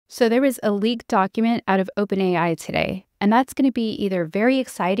So there was a leaked document out of OpenAI today, and that's going to be either very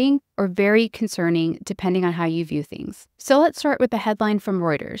exciting or very concerning depending on how you view things. So let's start with the headline from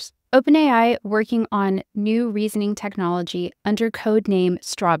Reuters. OpenAI working on new reasoning technology under code name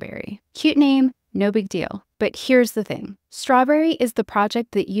Strawberry. Cute name, no big deal. But here's the thing. Strawberry is the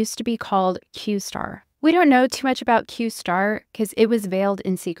project that used to be called Q-Star. We don't know too much about Q-Star because it was veiled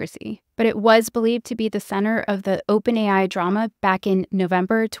in secrecy, but it was believed to be the center of the OpenAI drama back in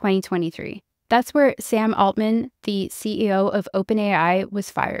November 2023. That's where Sam Altman, the CEO of OpenAI, was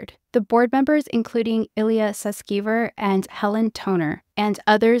fired. The board members, including Ilya Sutskever and Helen Toner, and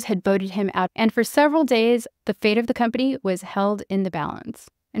others had voted him out, and for several days, the fate of the company was held in the balance.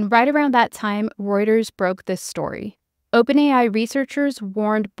 And right around that time, Reuters broke this story. OpenAI researchers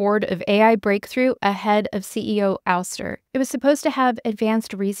warned board of AI breakthrough ahead of CEO ouster. It was supposed to have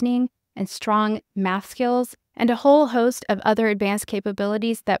advanced reasoning and strong math skills and a whole host of other advanced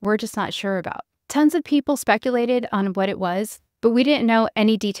capabilities that we're just not sure about. Tons of people speculated on what it was, but we didn't know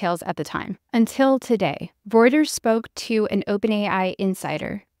any details at the time. Until today, Reuters spoke to an OpenAI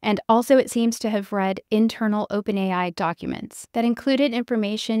insider, and also it seems to have read internal OpenAI documents that included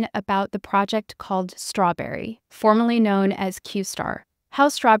information about the project called Strawberry, formerly known as Q-Star. How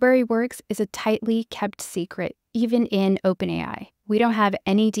Strawberry works is a tightly kept secret, even in OpenAI. We don't have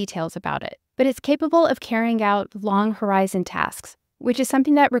any details about it, but it's capable of carrying out long horizon tasks, which is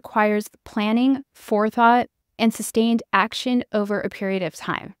something that requires planning, forethought, and sustained action over a period of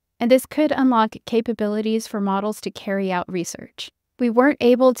time. And this could unlock capabilities for models to carry out research. We weren't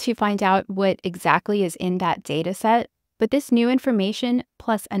able to find out what exactly is in that data set, but this new information,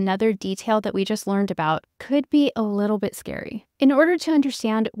 plus another detail that we just learned about, could be a little bit scary. In order to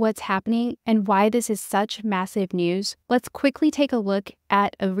understand what's happening and why this is such massive news, let's quickly take a look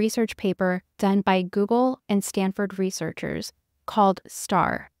at a research paper done by Google and Stanford researchers called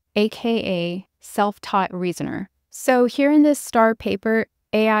STAR, aka Self-Taught Reasoner. So here in this STAR paper,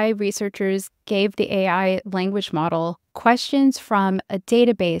 AI researchers gave the AI language model questions from a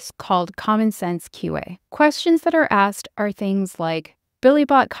database called Common Sense QA. Questions that are asked are things like, Billy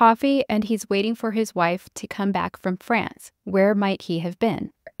bought coffee and he's waiting for his wife to come back from France. Where might he have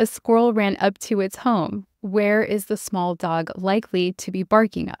been? A squirrel ran up to its home. Where is the small dog likely to be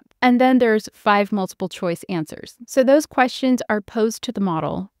barking up? And then there's 5 multiple choice answers. So those questions are posed to the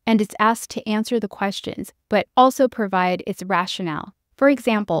model, and it's asked to answer the questions, but also provide its rationale. For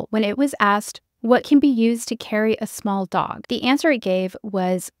example, when it was asked, what can be used to carry a small dog? The answer it gave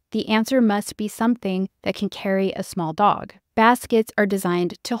was, the answer must be something that can carry a small dog. Baskets are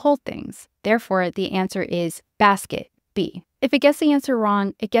designed to hold things. Therefore, the answer is basket, B. If it gets the answer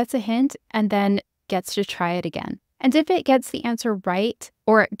wrong, it gets a hint and then gets to try it again. And if it gets the answer right,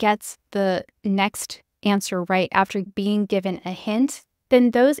 or it gets the next answer right after being given a hint,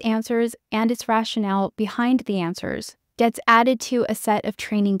 then those answers and its rationale behind the answers gets added to a set of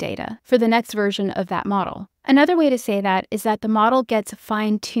training data for the next version of that model. Another way to say that is that the model gets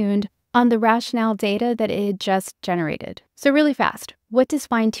fine-tuned on the rationale data that it had just generated. So really fast, what does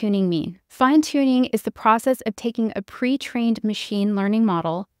fine-tuning mean? Fine-tuning is the process of taking a pre-trained machine learning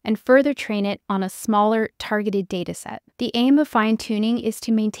model and further train it on a smaller targeted data set. The aim of fine-tuning is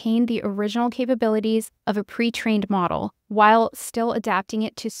to maintain the original capabilities of a pre-trained model while still adapting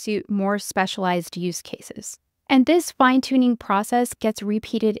it to suit more specialized use cases. And this fine-tuning process gets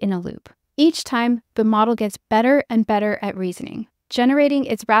repeated in a loop. Each time, the model gets better and better at reasoning, generating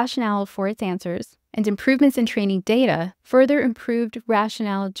its rationale for its answers, and improvements in training data further improved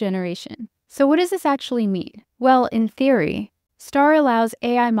rationale generation. So what does this actually mean? Well, in theory, STAR allows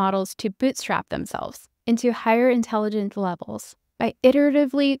AI models to bootstrap themselves into higher intelligence levels by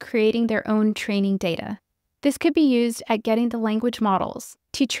iteratively creating their own training data. This could be used at getting the language models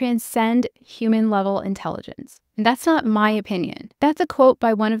to transcend human-level intelligence. And that's not my opinion. That's a quote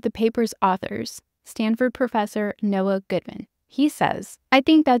by one of the paper's authors, Stanford professor Noah Goodman. He says, I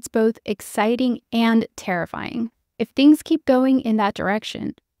think that's both exciting and terrifying. If things keep going in that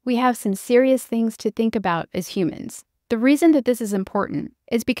direction, we have some serious things to think about as humans. The reason that this is important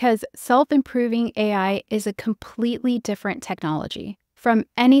is because self-improving AI is a completely different technology from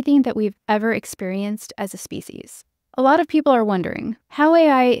anything that we've ever experienced as a species. A lot of people are wondering how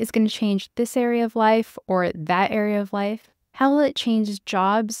AI is going to change this area of life or that area of life. How will it change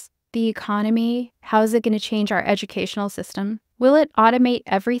jobs, the economy? How is it going to change our educational system? Will it automate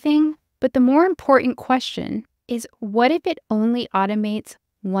everything? But the more important question is, what if it only automates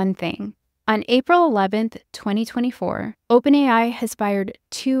one thing? On April 11th, 2024, OpenAI has fired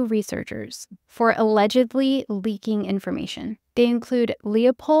 2 researchers for allegedly leaking information. They include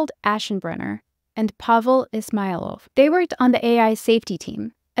Leopold Aschenbrenner and Pavel Ismailov. They worked on the AI safety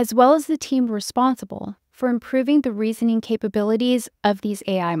team, as well as the team responsible for improving the reasoning capabilities of these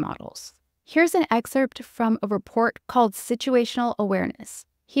AI models. Here's an excerpt from a report called Situational Awareness.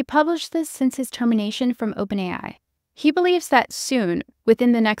 He published this since his termination from OpenAI. He believes that soon,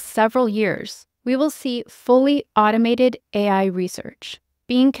 within the next several years, we will see fully automated AI research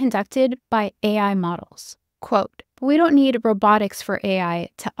being conducted by AI models. Quote, "We don't need robotics for AI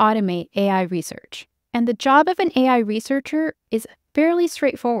to automate AI research. And the job of an AI researcher is fairly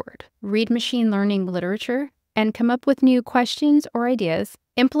straightforward. Read machine learning literature and come up with new questions or ideas,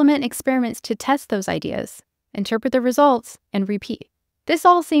 implement experiments to test those ideas, interpret the results, and repeat." This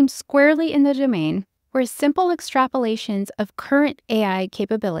all seems squarely in the domain where simple extrapolations of current AI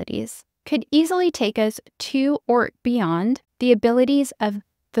capabilities could easily take us to or beyond the abilities of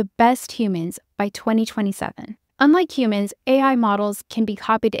the best humans by 2027. Unlike humans, AI models can be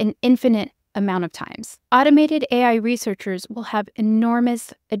copied an infinite amount of times. Automated AI researchers will have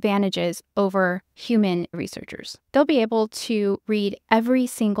enormous advantages over human researchers. They'll be able to read every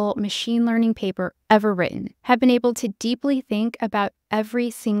single machine learning paper ever written, have been able to deeply think about every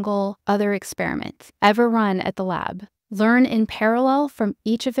single other experiment ever run at the lab, learn in parallel from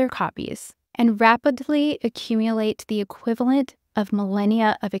each of their copies, and rapidly accumulate the equivalent of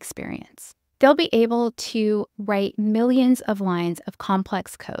millennia of experience. They'll be able to write millions of lines of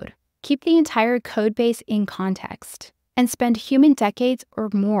complex code, keep the entire code base in context, and spend human decades or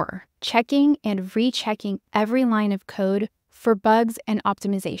more checking and rechecking every line of code for bugs and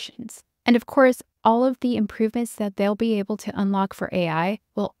optimizations. And of course, all of the improvements that they'll be able to unlock for AI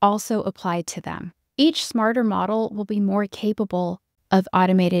will also apply to them. Each smarter model will be more capable of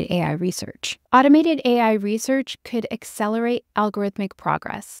automated AI research. Automated AI research could accelerate algorithmic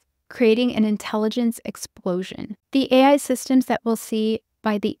progress, creating an intelligence explosion. The AI systems that we'll see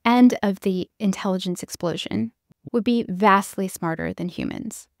by the end of the intelligence explosion would be vastly smarter than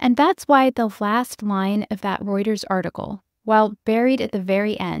humans. And that's why the last line of that Reuters article, while buried at the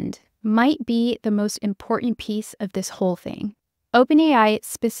very end, might be the most important piece of this whole thing. OpenAI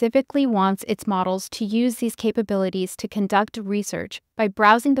specifically wants its models to use these capabilities to conduct research by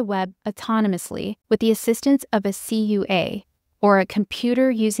browsing the web autonomously with the assistance of a CUA, or a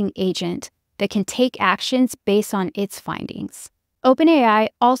computer using agent that can take actions based on its findings. OpenAI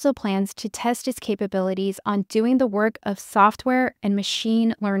also plans to test its capabilities on doing the work of software and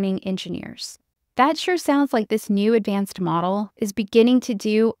machine learning engineers. That sure sounds like this new advanced model is beginning to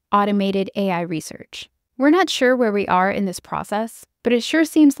do automated AI research. We're not sure where we are in this process, but it sure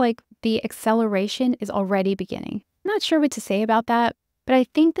seems like the acceleration is already beginning. I'm not sure what to say about that, but I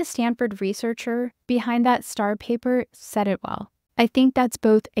think the Stanford researcher behind that STAR paper said it well. I think that's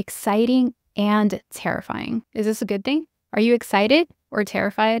both exciting and terrifying. Is this a good thing? Are you excited or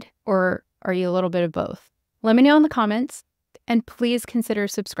terrified, or are you a little bit of both? Let me know in the comments, and please consider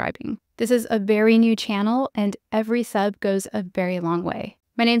subscribing. This is a very new channel, and every sub goes a very long way.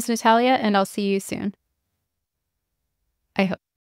 My name's Natalia, and I'll see you soon. I hope.